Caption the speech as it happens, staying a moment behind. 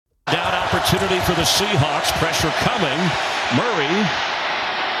opportunity for the Seahawks. Pressure coming. Murray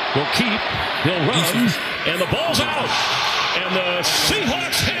will keep. He'll run. And the ball's out. And the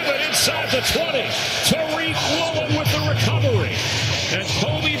Seahawks have it inside the 20. Tariq Woolen with the recovery. And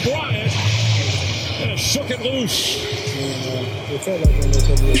Kobe Bryant shook it loose. It felt like when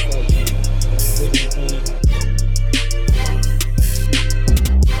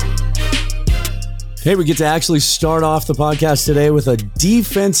Hey, we get to actually start off the podcast today with a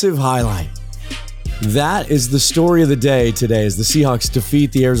defensive highlight. That is the story of the day today as the Seahawks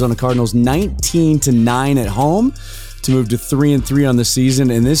defeat the Arizona Cardinals 19-9 at home to move to 3-3 on the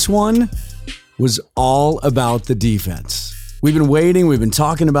season. And this one was all about the defense. We've been waiting. We've been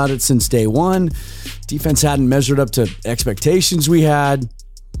talking about it since day one. Defense hadn't measured up to expectations we had.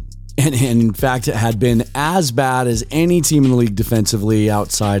 And in fact, it had been as bad as any team in the league defensively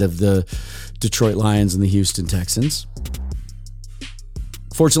outside of the Detroit Lions and the Houston Texans.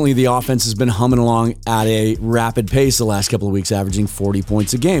 Fortunately, the offense has been humming along at a rapid pace the last couple of weeks, averaging 40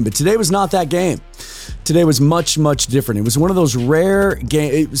 points a game. But today was not that game. Today was much, much different. It was one of those rare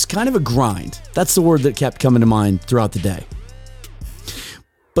games. It was kind of a grind. That's the word that kept coming to mind throughout the day.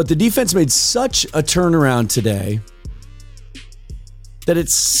 But the defense made such a turnaround today that it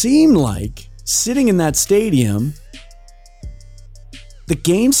seemed like sitting in that stadium, the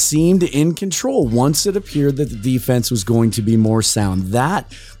game seemed in control once it appeared that the defense was going to be more sound.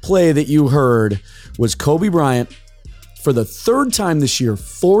 That play that you heard was Kobe Bryant for the third time this year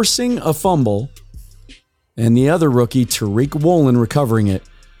forcing a fumble, and the other rookie, Tariq Woolen, recovering it.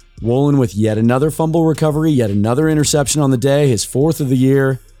 Woolen with yet another fumble recovery, yet another interception on the day, his fourth of the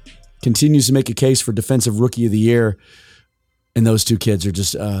year, continues to make a case for Defensive Rookie of the Year. And those two kids are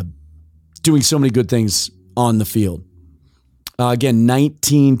just doing so many good things on the field. Again,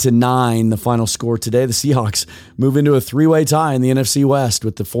 19-9, the final score today. The Seahawks move into a three-way tie in the NFC West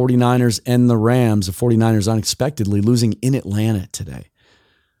with the 49ers and the Rams. The 49ers unexpectedly losing in Atlanta today.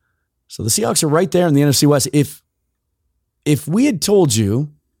 So the Seahawks are right there in the NFC West. If we had told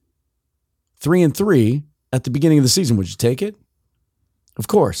you 3-3 at the beginning of the season, would you take it? Of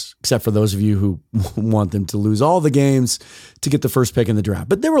course, except for those of you who want them to lose all the games to get the first pick in the draft.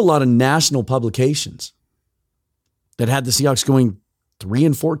 But there were a lot of national publications that had the Seahawks going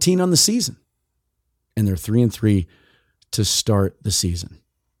 3-14 on the season. And they're 3-3 to start the season.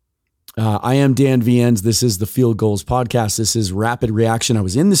 I am Dan Viens. This is the Field Goals Podcast. This is Rapid Reaction. I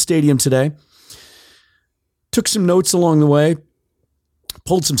was in the stadium today. Took some notes along the way.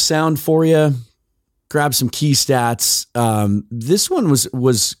 Pulled some sound for you. Grabbed some key stats. This one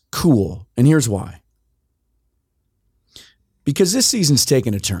was cool. And here's why. Because this season's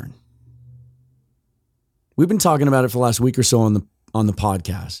taken a turn. We've been talking about it for the last week or so on the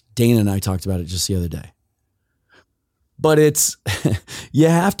podcast. Dana and I talked about it just the other day. But it's, you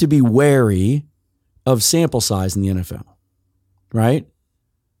have to be wary of sample size in the NFL, right?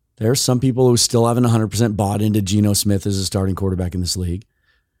 There are some people who still haven't 100% bought into Geno Smith as a starting quarterback in this league.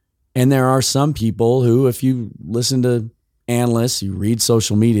 And there are some people who, if you listen to analysts, you read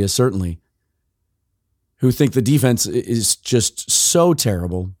social media, certainly, who think the defense is just so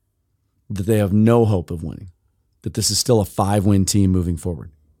terrible that they have no hope of winning, that this is still a 5-win team moving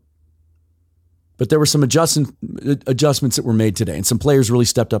forward. But there were some adjustments that were made today, and some players really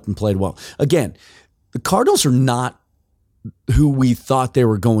stepped up and played well. Again, the Cardinals are not who we thought they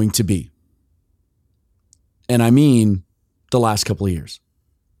were going to be. And I mean the last couple of years.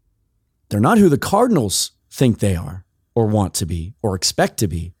 They're not who the Cardinals think they are or want to be or expect to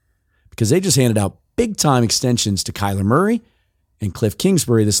be, because they just handed out big-time extensions to Kyler Murray and Cliff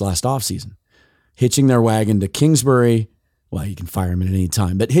Kingsbury this last offseason, hitching their wagon to Kingsbury. Well, you can fire him at any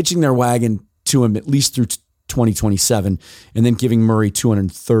time, but hitching their wagon to him at least through 2027 and then giving Murray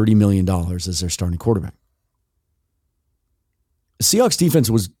 $230 million as their starting quarterback. The Seahawks defense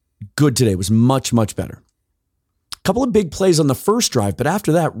was good today, was much, much better. A couple of big plays on the first drive, but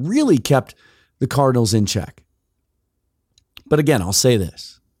after that really kept the Cardinals in check. But again, I'll say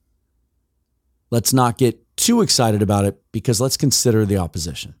this. Let's not get too excited about it because let's consider the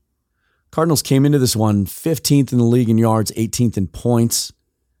opposition. Cardinals came into this one 15th in the league in yards, 18th in points.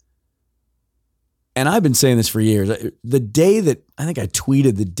 And I've been saying this for years. The day that, I think I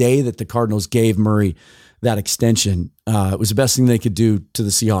tweeted the day that the Cardinals gave Murray that extension, it was the best thing they could do to the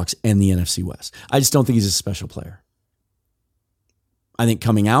Seahawks and the NFC West. I just don't think he's a special player. I think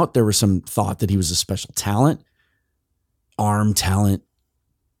coming out, there was some thought that he was a special talent, arm talent,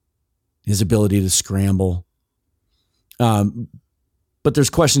 his ability to scramble. But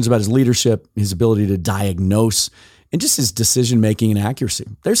there's questions about his leadership, his ability to diagnose, and just his decision-making and accuracy.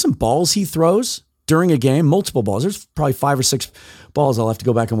 There's some balls he throws during a game, multiple balls. There's probably 5 or 6 balls. I'll have to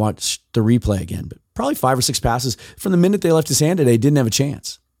go back and watch the replay again, but probably 5 or 6 passes from the minute they left his hand today, didn't have a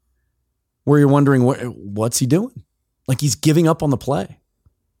chance. Where you're wondering, what's he doing? Like he's giving up on the play.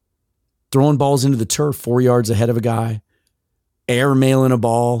 Throwing balls into the turf 4 yards ahead of a guy. Air mailing a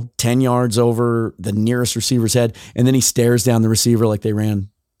ball 10 yards over the nearest receiver's head, and then he stares down the receiver like they ran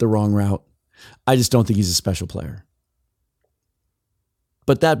the wrong route. I just don't think he's a special player.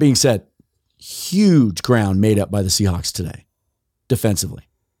 But that being said, huge ground made up by the Seahawks today, defensively.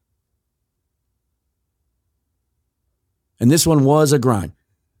 And this one was a grind.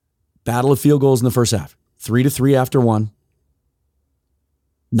 Battle of field goals in the first half. 3-3 after one.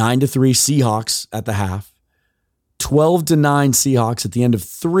 9-3 Seahawks at the half. 12-9 Seahawks at the end of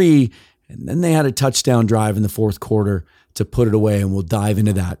 3. And then they had a touchdown drive in the fourth quarter to put it away. And we'll dive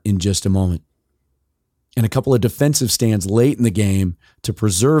into that in just a moment. And a couple of defensive stands late in the game to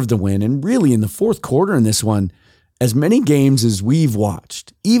preserve the win. And really in the fourth quarter in this one, as many games as we've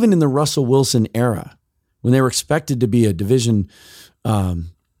watched, even in the Russell Wilson era, when they were expected to be a division,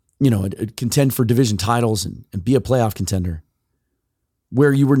 contend for division titles and be a playoff contender,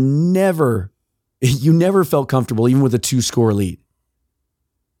 where you never felt comfortable even with a 2-score lead.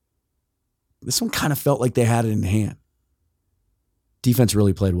 This one kind of felt like they had it in hand. Defense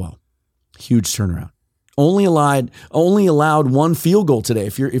really played well. Huge turnaround. Only allowed one field goal today.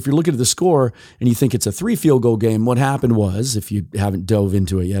 If you're looking at the score and you think it's a 3 field goal game, what happened was, if you haven't dove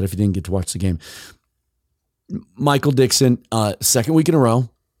into it yet, if you didn't get to watch the game, Michael Dixon, second week in a row,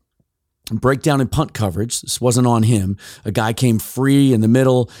 breakdown in punt coverage. This wasn't on him. A guy came free in the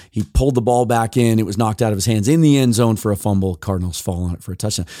middle. He pulled the ball back in. It was knocked out of his hands in the end zone for a fumble. Cardinals fall on it for a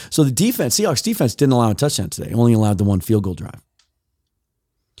touchdown. So the Seahawks defense didn't allow a touchdown today. Only allowed the 1 field goal drive.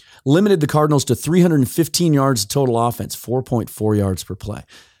 Limited the Cardinals to 315 yards of total offense, 4.4 yards per play.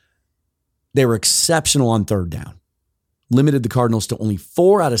 They were exceptional on third down. Limited the Cardinals to only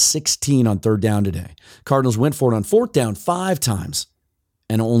 4 out of 16 on third down today. Cardinals went for it on fourth down 5 times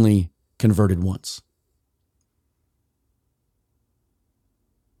and only converted once.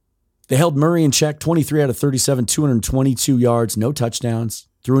 They held Murray in check, 23 out of 37, 222 yards, no touchdowns.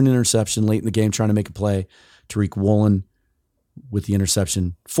 Threw an interception late in the game trying to make a play. Tariq Woolen with the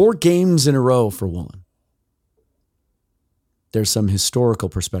interception. 4 games in a row for Woolen. There's some historical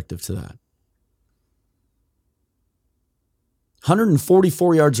perspective to that.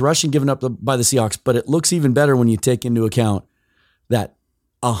 144 yards rushing given up by the Seahawks, but it looks even better when you take into account that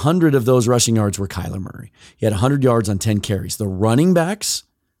 100 of those rushing yards were Kyler Murray. He had 100 yards on 10 carries. The running backs,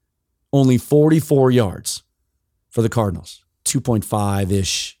 only 44 yards for the Cardinals.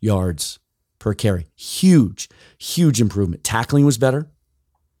 2.5-ish yards per carry. Huge improvement. Tackling was better.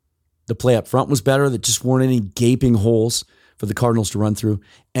 The play up front was better. There just weren't any gaping holes for the Cardinals to run through.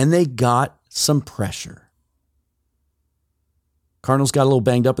 And they got some pressure. Cardinals got a little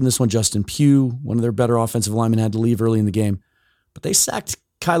banged up in this one. Justin Pugh, one of their better offensive linemen, had to leave early in the game. But they sacked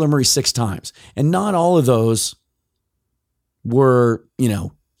Kyler Murray 6 times. And not all of those were,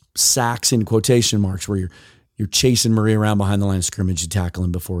 sacks in quotation marks where you're chasing Murray around behind the line of scrimmage. You tackle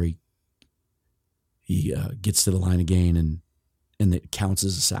him before he gets to the line of gain and it counts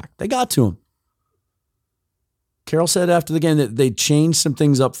as a sack. They got to him. Carroll said after the game that they changed some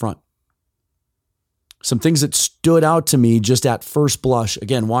things up front. Some things that stood out to me just at first blush.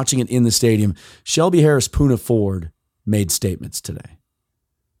 Again, watching it in the stadium. Shelby Harris, Poona Ford made statements today.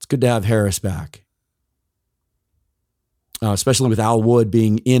 It's good to have Harris back. Especially with Al Wood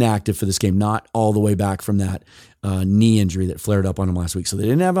being inactive for this game, not all the way back from that knee injury that flared up on him last week. So they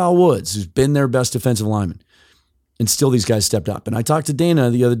didn't have Al Woods, who's been their best defensive lineman. And still these guys stepped up. And I talked to Dana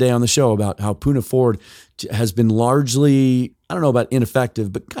the other day on the show about how Poona Ford has been largely, I don't know about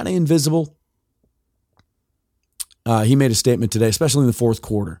ineffective, but kind of invisible. He made a statement today, especially in the fourth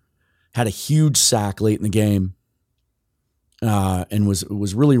quarter. Had a huge sack late in the game and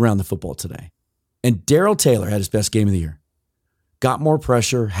was really around the football today. And Darrell Taylor had his best game of the year. Got more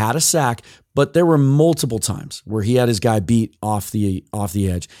pressure, had a sack, but there were multiple times where he had his guy beat off the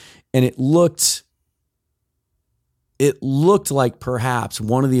edge. And it looked like perhaps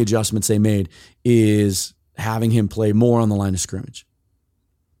one of the adjustments they made is having him play more on the line of scrimmage.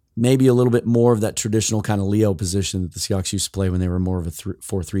 Maybe a little bit more of that traditional kind of Leo position that the Seahawks used to play when they were more of a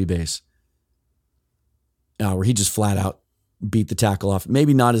 4-3 base. Where he just flat out beat the tackle off.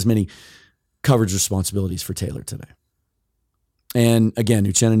 Maybe not as many coverage responsibilities for Taylor today. And again,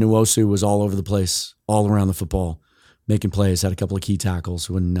 Uchenna Nwosu was all over the place, all around the football, making plays, had a couple of key tackles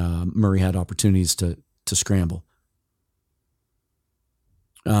when Murray had opportunities to scramble.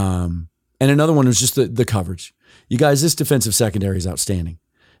 And another one was just the coverage. You guys, this defensive secondary is outstanding.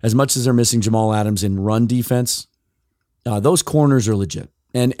 as much as they're missing Jamal Adams in run defense, those corners are legit.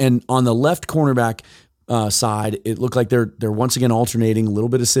 And on the left cornerback side, it looked like they're once again alternating a little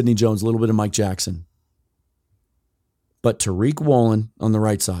bit of Sidney Jones, a little bit of Mike Jackson. But Tariq Woolen on the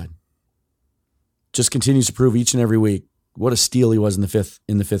right side just continues to prove each and every week what a steal he was in the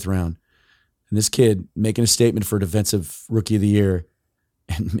fifth round. And this kid making a statement for Defensive Rookie of the Year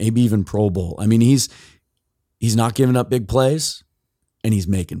and maybe even Pro Bowl. I mean, he's not giving up big plays, and he's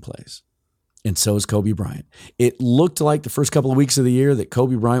making plays. And so is Kobe Bryant. It looked like the first couple of weeks of the year that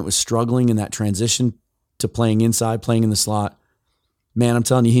Kobe Bryant was struggling in that transition to playing inside, playing in the slot. Man, I'm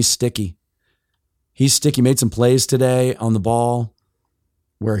telling you, he's sticky. He's sticky. Made some plays today on the ball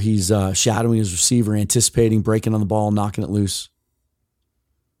where he's shadowing his receiver, anticipating, breaking on the ball, knocking it loose.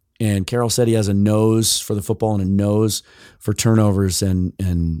 And Carroll said he has a nose for the football and a nose for turnovers,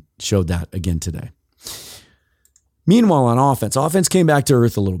 and showed that again today. Meanwhile, on offense came back to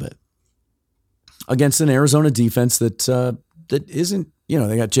earth a little bit against an Arizona defense that isn't,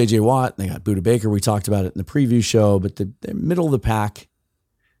 they got J.J. Watt, they got Budda Baker. We talked about it in the preview show, but they're middle of the pack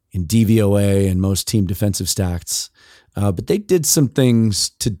in DVOA and most team defensive stats. But they did some things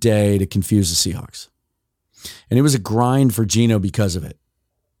today to confuse the Seahawks. And it was a grind for Geno because of it.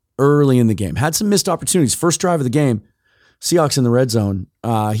 Early in the game. Had some missed opportunities. First drive of the game, Seahawks in the red zone.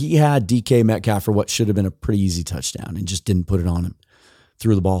 He had DK Metcalf for what should have been a pretty easy touchdown and just didn't put it on him.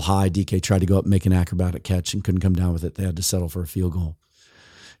 Threw the ball high. DK tried to go up and make an acrobatic catch and couldn't come down with it. They had to settle for a field goal.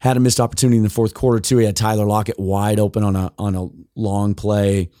 Had a missed opportunity in the fourth quarter too. He had Tyler Lockett wide open on a long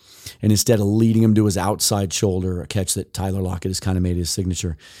play, and instead of leading him to his outside shoulder, a catch that Tyler Lockett has kind of made his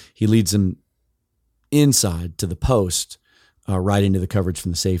signature, he leads him inside to the post, right into the coverage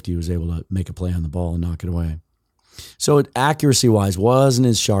from the safety, who was able to make a play on the ball and knock it away. So accuracy-wise, wasn't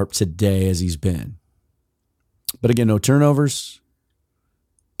as sharp today as he's been. But again, no turnovers.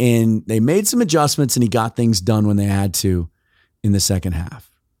 And they made some adjustments, and he got things done when they had to in the second half.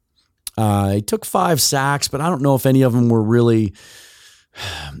 He took 5 sacks, but I don't know if any of them were really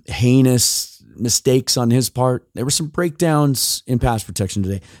heinous mistakes on his part. There were some breakdowns in pass protection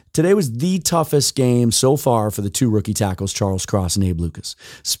today. Today was the toughest game so far for the 2 rookie tackles, Charles Cross and Abe Lucas,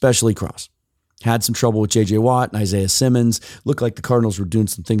 especially Cross. Had some trouble with J.J. Watt and Isaiah Simmons. Looked like the Cardinals were doing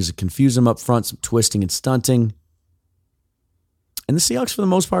some things to confuse him up front, some twisting and stunting. And the Seahawks, for the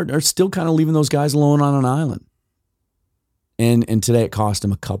most part, are still kind of leaving those guys alone on an island. And today it cost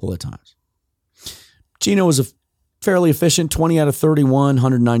him a couple of times. Geno was a fairly efficient, 20 out of 31,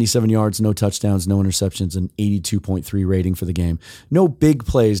 197 yards, no touchdowns, no interceptions, and 82.3 rating for the game. No big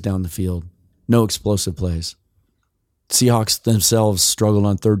plays down the field, no explosive plays. Seahawks themselves struggled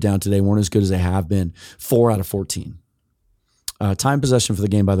on third down today, weren't as good as they have been, 4 out of 14. Time possession for the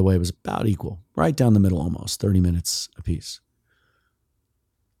game, by the way, was about equal, right down the middle almost, 30 minutes apiece.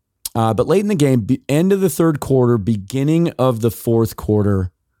 But late in the game, end of the third quarter, beginning of the fourth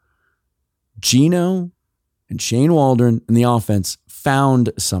quarter, Geno and Shane Waldron and the offense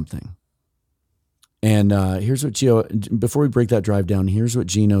found something. And here's what before we break that drive down, here's what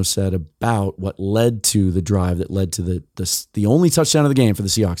Geno said about what led to the drive that led to the only touchdown of the game for the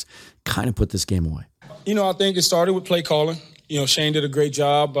Seahawks. Kind of put this game away. I think it started with play calling. Shane did a great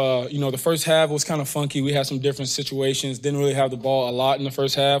job. The first half was kind of funky. We had some different situations, didn't really have the ball a lot in the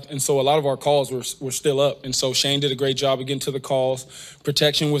first half. And so a lot of our calls were still up. And so Shane did a great job of getting to the calls.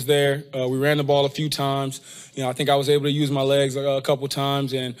 Protection was there. We ran the ball a few times. I think I was able to use my legs a couple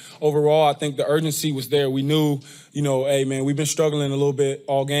times. And overall, I think the urgency was there. We knew, hey, man, we've been struggling a little bit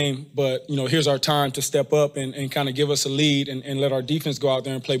all game. But, here's our time to step up and kind of give us a lead and let our defense go out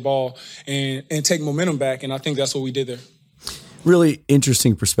there and play ball and take momentum back. And I think that's what we did there. Really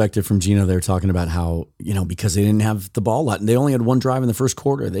interesting perspective from Geno there, talking about how, because they didn't have the ball a lot, and they only had one drive in the first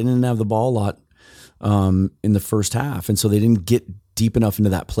quarter. They didn't have the ball a lot in the first half, and so they didn't get deep enough into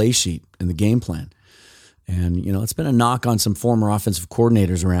that play sheet and the game plan. And, it's been a knock on some former offensive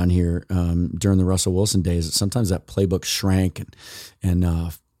coordinators around here during the Russell Wilson days. Sometimes that playbook shrank and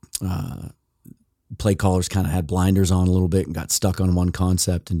play callers kind of had blinders on a little bit and got stuck on one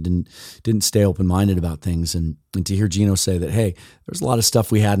concept and didn't stay open-minded about things. And to hear Geno say that, hey, there's a lot of stuff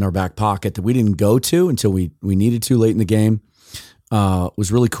we had in our back pocket that we didn't go to until we needed to late in the game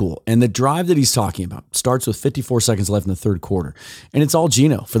was really cool. And the drive that he's talking about starts with 54 seconds left in the third quarter. And it's all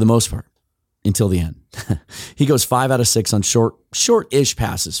Geno for the most part until the end. He goes 5 out of 6 on short-ish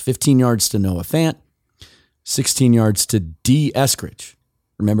passes, 15 yards to Noah Fant, 16 yards to D. Eskridge.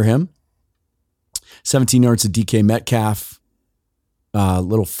 Remember him? 17 yards to DK Metcalf,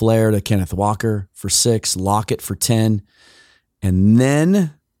 little flare to Kenneth Walker for 6, Lockett for 10. And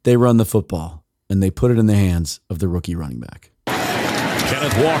then they run the football, and they put it in the hands of the rookie running back.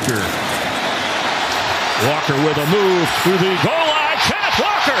 Kenneth Walker. Walker with a move through the goal line. Kenneth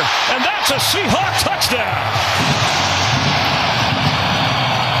Walker, and that's a Seahawk touchdown.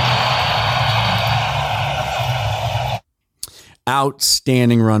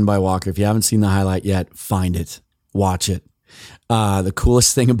 Outstanding run by Walker. If you haven't seen the highlight yet, find it. Watch it. The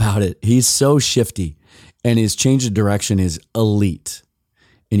coolest thing about it, he's so shifty, and his change of direction is elite.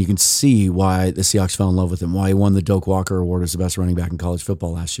 And you can see why the Seahawks fell in love with him, why he won the Doak Walker Award as the best running back in college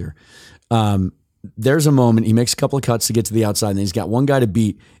football last year. There's a moment, he makes a couple of cuts to get to the outside, and then he's got one guy to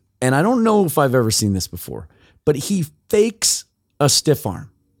beat. And I don't know if I've ever seen this before, but he fakes a stiff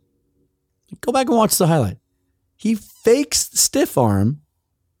arm. Go back and watch the highlight. He fakes the stiff arm,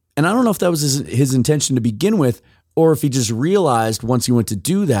 and I don't know if that was his intention to begin with, or if he just realized once he went to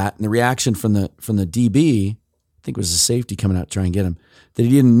do that, and the reaction from the DB, I think it was a safety coming out to try and get him, that he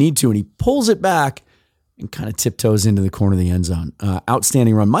didn't need to, and he pulls it back and kind of tiptoes into the corner of the end zone.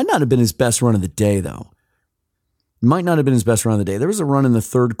 Outstanding run. Might not have been his best run of the day, though. Might not have been his best run of the day. There was a run in the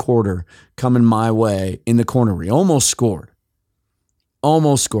third quarter coming my way in the corner where he almost scored.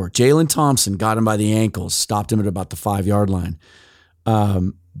 Almost scored. Jalen Thompson got him by the ankles, stopped him at about the 5-yard line.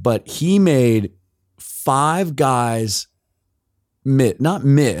 But he made 5 guys not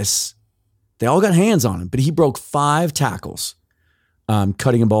miss. They all got hands on him, but he broke 5 tackles,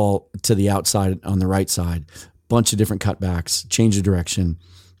 cutting a ball to the outside on the right side. Bunch of different cutbacks, change of direction.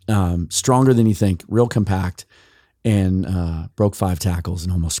 Stronger than you think, real compact, and broke 5 tackles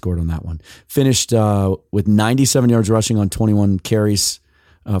and almost scored on that one. Finished with 97 yards rushing on 21 carries,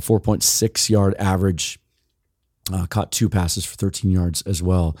 4.6 yard average. Caught 2 passes for 13 yards as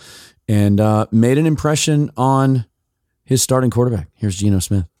well. And made an impression on his starting quarterback. Here's Geno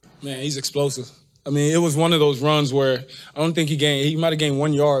Smith. Man, he's explosive. I mean, it was one of those runs where I don't think he might have gained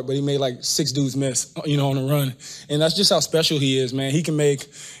 1 yard, but he made like 6 dudes miss, on a run. And that's just how special he is, man. He can make,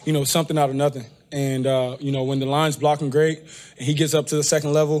 something out of nothing. And, when the line's blocking great and he gets up to the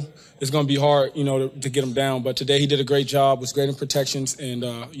second level, it's going to be hard, to get him down. But today he did a great job, was great in protections, and,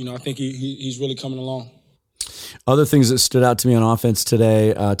 I think he's really coming along. Other things that stood out to me on offense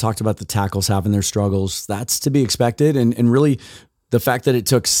today, talked about the tackles having their struggles. That's to be expected. And really the fact that it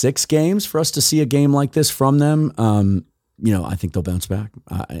took 6 games for us to see a game like this from them, I think they'll bounce back.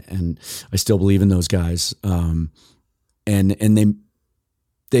 And I still believe in those guys. And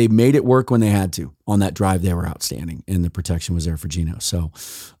they made it work when they had to. On that drive, they were outstanding, and the protection was there for Geno. So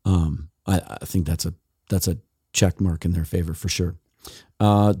I think that's a check mark in their favor for sure.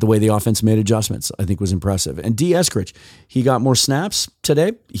 The way the offense made adjustments, I think, was impressive. And D. Eskridge, he got more snaps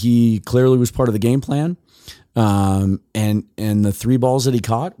today. He clearly was part of the game plan. And the 3 balls that he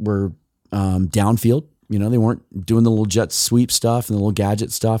caught were downfield. They weren't doing the little jet sweep stuff and the little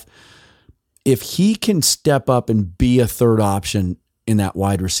gadget stuff. If he can step up and be a third option in that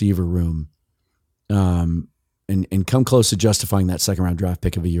wide receiver room, and come close to justifying that second-round draft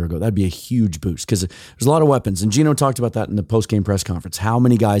pick of a year ago, that'd be a huge boost because there's a lot of weapons. And Geno talked about that in the post-game press conference, how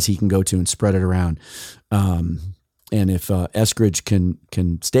many guys he can go to and spread it around. And if Eskridge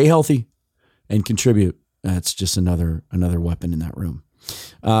can stay healthy and contribute, that's just another weapon in that room.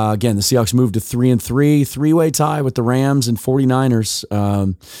 Again, the Seahawks moved to 3-3, 3-way tie with the Rams and 49ers.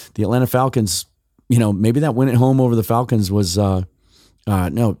 The Atlanta Falcons, maybe that win at home over the Falcons was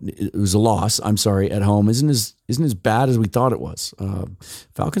no, it was a loss. I'm sorry, at home isn't as bad as we thought it was.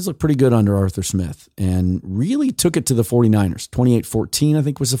 Falcons looked pretty good under Arthur Smith and really took it to the 49ers. 28-14, I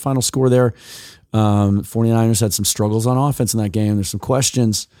think, was the final score there. 49ers had some struggles on offense in that game. There's some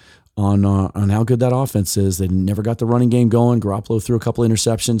questions on how good that offense is. They never got the running game going. Garoppolo threw a couple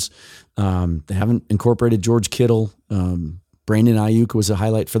interceptions. They haven't incorporated George Kittle. Brandon Ayuk was a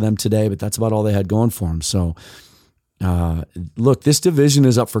highlight for them today, but that's about all they had going for them. So, look, this division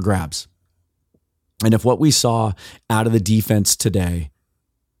is up for grabs. And if what we saw out of the defense today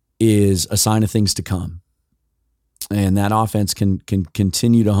is a sign of things to come, and that offense can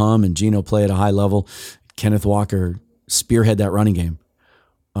continue to hum and Geno play at a high level, Kenneth Walker spearhead that running game.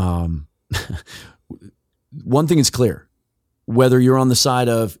 One thing is clear, whether you're on the side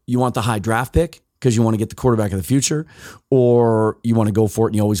of you want the high draft pick because you want to get the quarterback of the future, or you want to go for it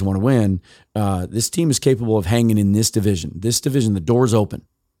and you always want to win, this team is capable of hanging in this division. This division, the door's open,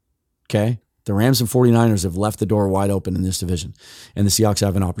 okay? The Rams and 49ers have left the door wide open in this division, and the Seahawks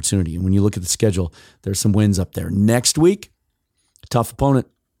have an opportunity. And when you look at the schedule, there's some wins up there. Next week, tough opponent.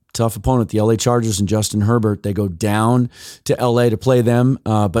 The LA Chargers and Justin Herbert. They go down to LA to play them,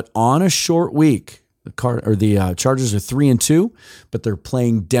 but on a short week. The Chargers are 3-2, but they're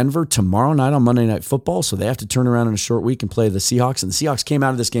playing Denver tomorrow night on Monday Night Football, so they have to turn around in a short week and play the Seahawks. And the Seahawks came out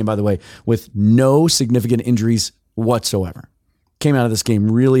of this game, by the way, with no significant injuries whatsoever. came out of this game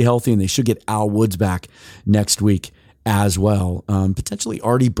really healthy, and they should get Al Woods back next week as well. Potentially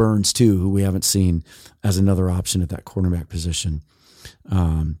Artie Burns too, who we haven't seen as another option at that cornerback position.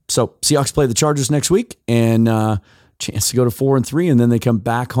 So Seahawks play the Chargers next week, and chance to go to 4-3, and then they come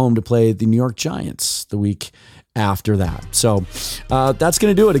back home to play the New York Giants the week after that. So that's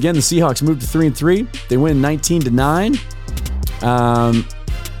going to do it. Again, the Seahawks moved to 3-3. They win 19-9.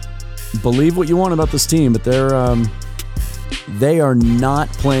 Believe what you want about this team, but they are not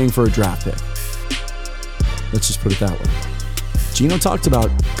playing for a draft pick. Let's just put it that way. Gino talked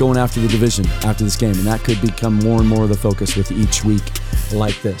about going after the division after this game, and that could become more and more of the focus with each week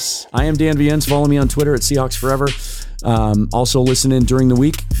like this. I am Dan Viennes. Follow me on Twitter at Seahawks Forever. Also listen in during the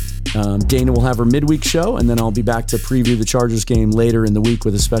week. Dana will have her midweek show, and then I'll be back to preview the Chargers game later in the week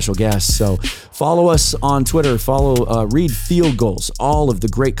with a special guest. So follow us on Twitter. Read Field Goals, all of the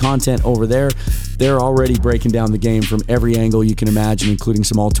great content over there. They're already breaking down the game from every angle you can imagine, including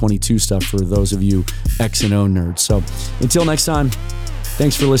some all-22 stuff for those of you X and O nerds. So until next time,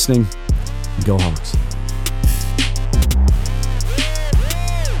 thanks for listening. Go Hawks.